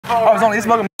Oh, it's on East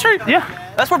Buckham Street?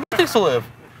 Yeah. That's where Beth used to live.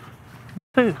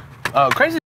 Who?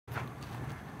 Crazy.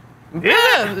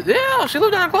 Yeah, she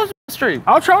lived down close to the street.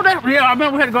 I'll show that. Yeah, I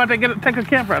remember we had to go out there and take a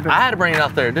camper out there. I had to bring it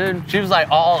out there, dude. She was like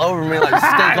all over me like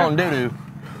steak on doo-doo.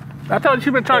 I told you she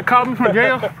been trying to call me from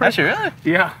jail. Has she really?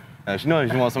 Yeah. She knows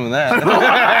she wants some of that.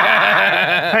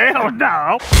 Hell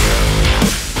no.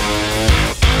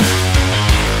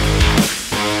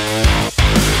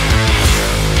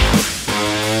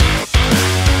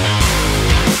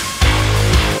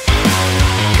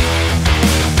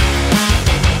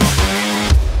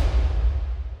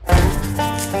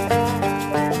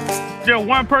 Just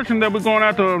one person that we're going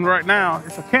after right now.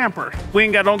 It's a camper. We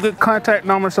ain't got no good contact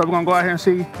number, so we're gonna go out here and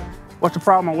see what's the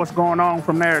problem and what's going on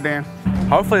from there then.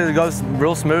 Hopefully it goes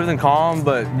real smooth and calm,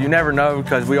 but you never know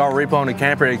because we are repoing a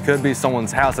camper. It could be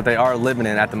someone's house that they are living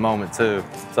in at the moment too.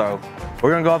 So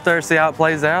we're gonna go up there, see how it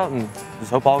plays out, and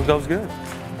just hope all goes good.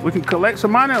 We can collect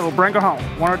some money or bring her home,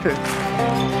 one or two.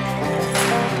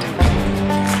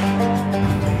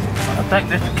 I think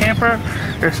this camper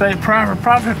is say private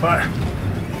property, but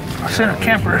I sent a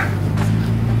camper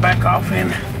back off in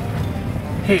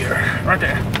here, right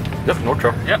there. Yep, North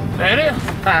Trail. Yep, there it is.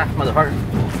 Ah, motherfucker.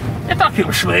 I thought you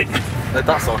were slick. They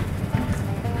thought so.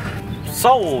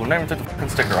 Sold. Never took the fucking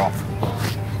sticker off.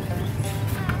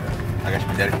 I got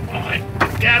you, Daddy. All right,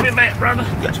 got me back, brother.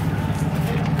 Gotcha.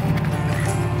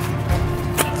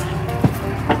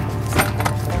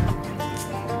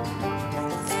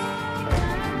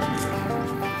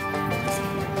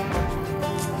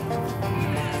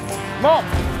 Come on.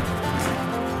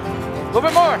 A little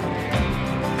bit more.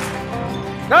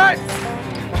 Nice.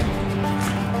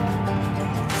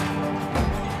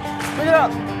 Pick it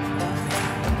up.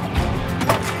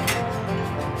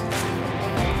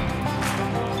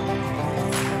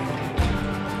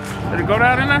 Did it go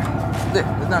down in there?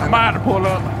 Yeah, it's not I might have to pull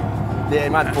up. Yeah,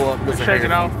 you might have to pull up. Just shake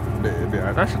it off. Yeah, it'll be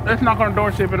all right. Let's knock on the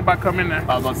door, see if it'll come in there.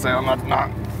 I was about to say, I'm not to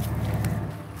knock.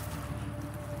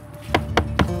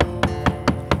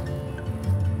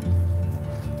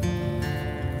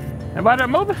 Anybody that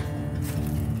moving?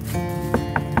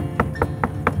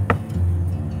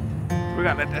 We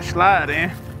gotta let that slide in.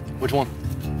 Which one?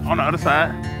 On the other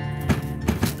side.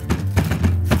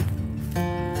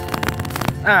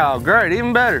 Oh, great,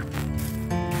 even better.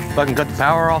 Fucking cut the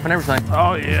power off and everything.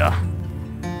 Oh yeah.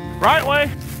 Right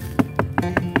way.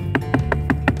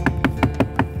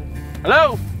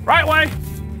 Hello? Right way.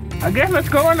 I guess let's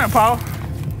go in there, Paul.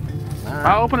 Right.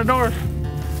 I'll open the doors.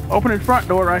 Open his front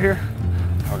door right here.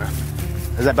 Okay.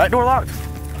 Is that back door locked?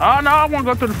 Oh no, I want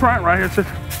to go through the front right here. So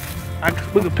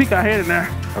we can peek our head in there.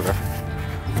 Okay.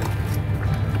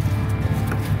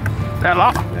 That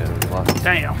lock? Yeah, it's locked.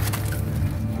 Damn.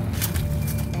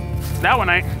 That one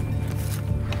ain't.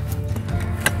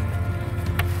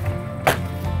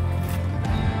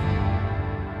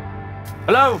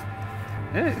 Hello?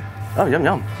 Yeah. Oh, yum,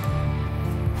 yum.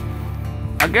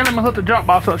 I get him to hook the jump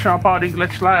box up, Shonpaul, he can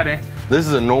let you slide in. This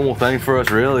is a normal thing for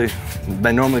us, really.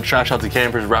 They normally trash out the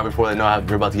campers right before they know how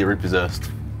they're about to get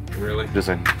repossessed. Really? Just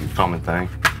a common thing.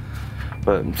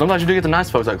 But sometimes you do get the nice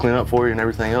folks that clean up for you and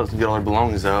everything else and get all their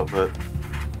belongings out, but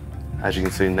as you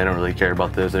can see, they don't really care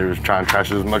about this. They're just trying to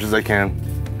trash it as much as they can.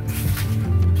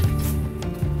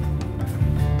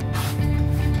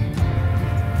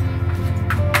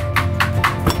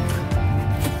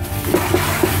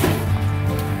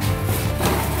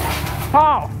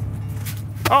 Paul!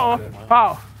 Uh-oh,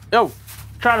 Paul. Yo!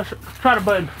 Try the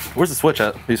button. Where's the switch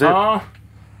at? You see it?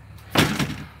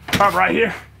 Probably right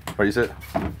here. Where you see it?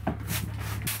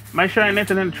 Make sure ain't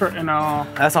nothing in the truck.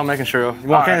 That's all I'm making sure of. You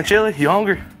want a can of chili? You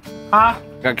hungry? Huh?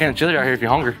 Got a can of chili right here if you're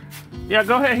hungry. Yeah,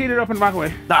 go ahead, heat it up in the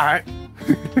microwave. All right.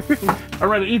 I'd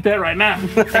rather eat that right now.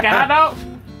 They got hot dogs?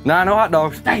 Nah, no hot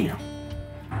dogs. Damn.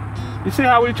 You see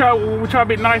how we try to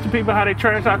be nice to people, how they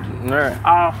trash out? All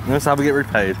right. That's how we get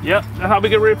repaid. Yep, that's how we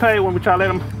get repaid when we try to let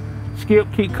them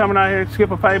keep coming out here,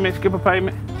 skip a payment.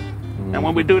 And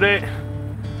when we do that,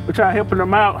 we try helping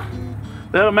them out.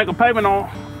 They'll make a payment on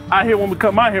out here when we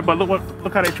come out here, but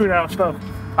look how they treat our stuff,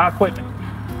 our equipment.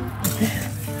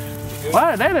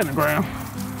 Why is that in the ground?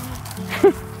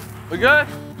 We good?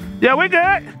 Yeah, we good.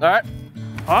 All right.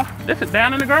 Oh, this is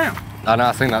down in the ground. Oh, no,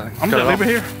 I seen that. I'm just leave it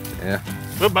here. Yeah.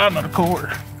 We'll buy another cord.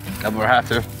 That we'll have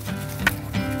to.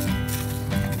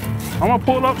 I'm gonna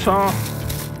pull up some.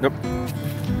 Yep.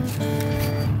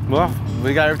 Well,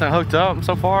 we got everything hooked up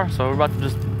so far, so we're about to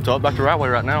just tow it back to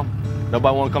Riteway right now.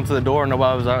 Nobody want to come to the door.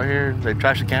 Nobody was out here. They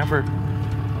trashed the camper.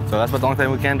 So that's about the only thing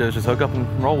we can do is just hook up and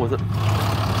roll with it.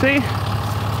 See,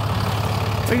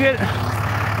 we get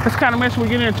this kind of mess we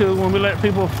get into when we let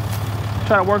people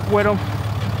try to work with them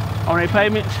on their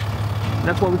payments.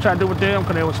 That's what we try to do with them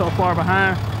because they were so far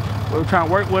behind. We were trying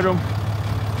to work with them.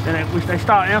 And they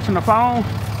start answering the phone.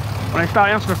 When they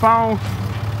start answering the phone,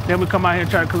 then we come out here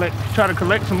and try to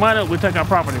collect some money. We take our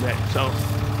property back. So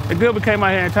it's good we came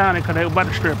out here in time because they were about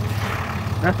to strip it.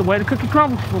 That's the way the cookie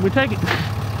crumbles when we take it.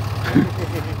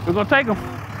 We're gonna take them.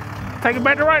 Take it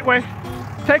back the right way.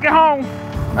 Take it home.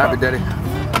 Happy, Daddy.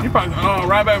 You probably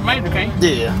ride back with Major, can't you?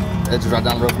 Yeah. That's just right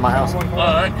down the road from my house. All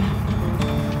right.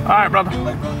 All right, brother.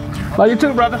 Love you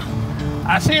too, brother.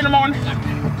 I'll see you in the morning.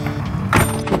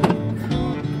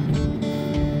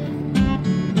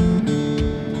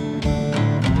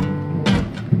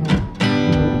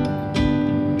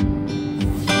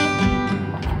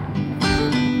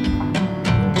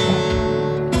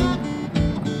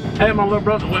 I had my little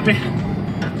brother with me.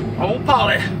 Old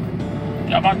Polly.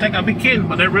 Y'all might think I'd be kidding,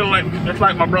 but that's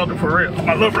like my brother for real.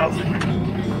 My little brother.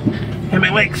 Him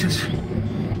and Alexis.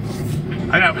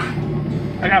 I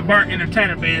got burnt in the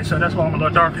tanner bed, so that's why I'm a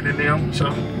little darker than them. So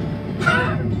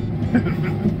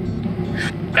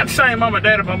got the same mama and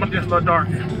daddy, but I'm just a little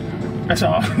darker. That's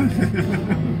all.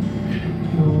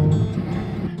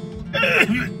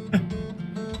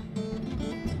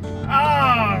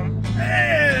 Oh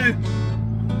man.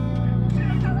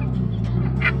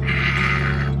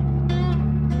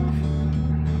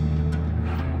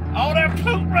 All that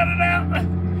poop running out.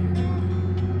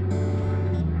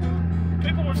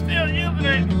 People were still using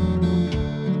it.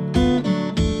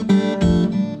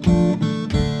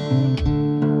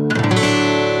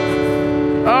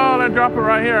 Oh, that drop it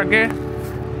right here, I guess.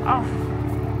 Oh,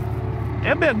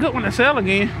 it'll be a good one to sell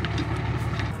again.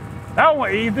 That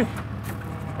one easy.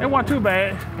 It wasn't too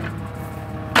bad.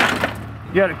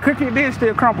 Yeah, the cookie did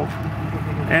still crumble.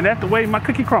 And that's the way my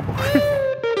cookie crumbled.